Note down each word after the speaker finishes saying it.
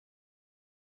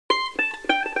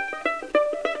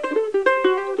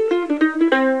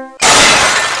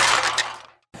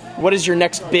What is your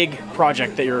next big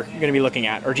project that you're going to be looking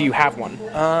at, or do you have one?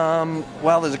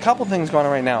 Well, there's a couple things going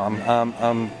on right now.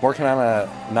 I'm working on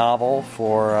a novel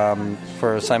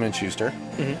for Simon & Schuster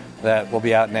that will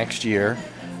be out next year.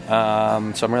 So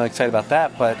I'm really excited about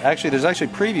that. But actually, there's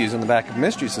previews in the back of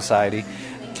Mystery Society.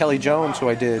 Kelly Jones, who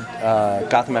I did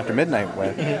Gotham After Midnight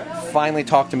with, finally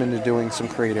talked him into doing some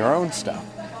create our own stuff.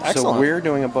 Excellent. So we're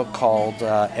doing a book called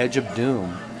Edge of Doom,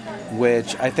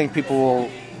 which I think people will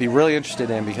be really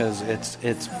interested in because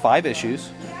it's 5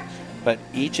 issues, but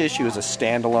each issue is a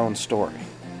standalone story.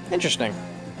 Interesting.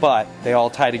 But they all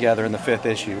tie together in the 5th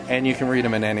issue, and you can read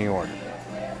them in any order.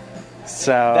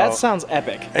 So that sounds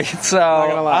epic. So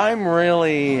I'm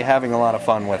really having a lot of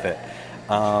fun with it.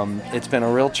 It's been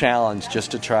a real challenge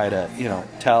just to try to,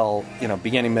 tell,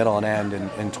 beginning, middle, and end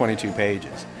in 22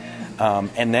 pages.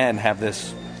 And then have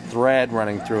this thread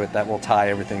running through it that will tie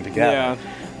everything together. Yeah.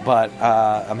 But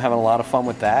I'm having a lot of fun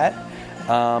with that.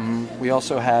 We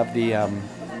also have the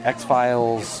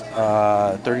X-Files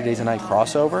 30 Days a Night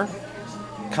crossover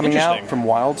coming out from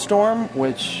Wildstorm,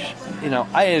 which,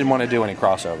 I didn't want to do any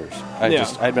crossovers.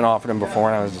 I'd been offered them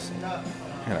before, and I was just,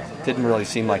 didn't really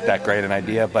seem like that great an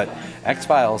idea, but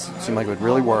X-Files seemed like it would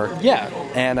really work. Yeah.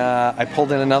 And I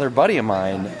pulled in another buddy of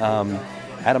mine,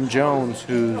 Adam Jones,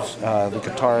 who's the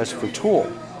guitarist for Tool.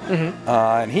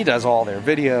 And he does all their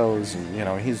videos,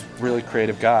 and, he's a really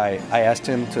creative guy. I asked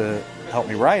him to help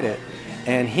me write it,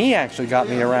 and he actually got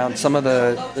me around some of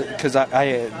because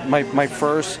my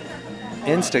first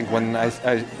instinct when I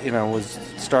was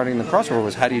starting the crossover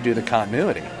was, how do you do the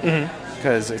continuity?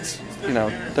 Because it's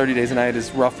 30 Days a Night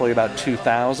is roughly about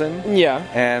 2000. Yeah.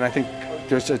 And I think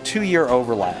there's a 2-year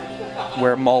overlap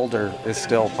where Mulder is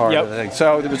still part of the thing.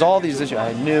 So there was all these issues.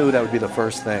 I knew that would be the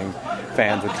first thing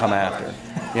fans would come after.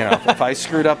 If I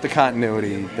screwed up the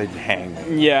continuity, they'd hang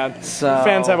me. Yeah. So,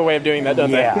 fans have a way of doing that,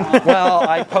 don't they?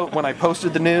 Well, when I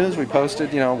posted the news, we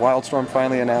posted, Wildstorm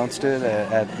finally announced it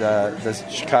at the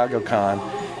Chicago Con.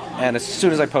 And as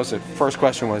soon as I posted, first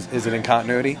question was, is it in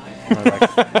continuity? And I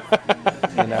was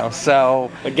like, so...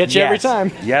 It gets you every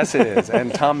time. Yes, it is.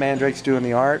 And Tom Mandrake's doing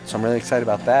the art, so I'm really excited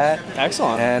about that.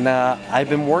 Excellent. And I've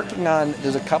been working on...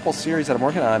 There's a couple series that I'm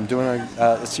working on. I'm doing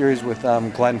a series with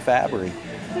Glenn Fabry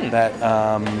that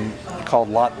called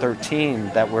Lot 13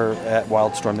 that we're at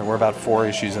Wildstorm, that we're about 4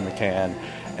 issues in the can.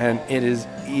 And it is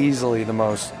easily the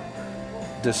most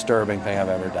disturbing thing I've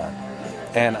ever done.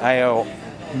 And I owe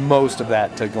most of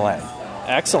that to Glenn.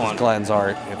 Excellent. Glenn's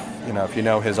art, if you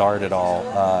know his art at all,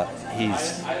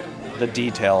 the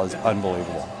detail is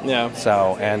unbelievable. Yeah.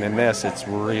 So, and in this, it's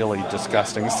really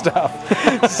disgusting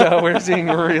stuff. So we're seeing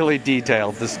really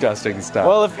detailed, disgusting stuff.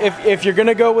 Well, if you're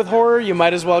gonna go with horror, you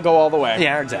might as well go all the way.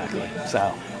 Yeah, exactly.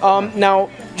 So. Now,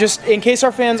 just in case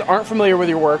our fans aren't familiar with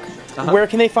your work, where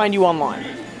can they find you online?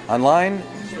 Online,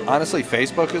 honestly,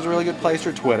 Facebook is a really good place,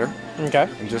 or Twitter. Okay.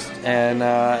 And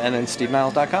then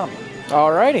SteveNiles.com.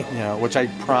 Alrighty. Which I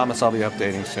promise I'll be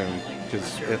updating soon,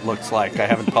 because it looks like I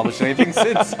haven't published anything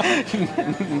since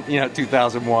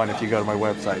 2001. If you go to my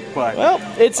website, but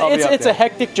it's a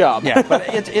hectic job. Yeah, but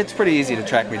it's pretty easy to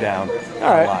track me down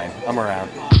online. I'm around.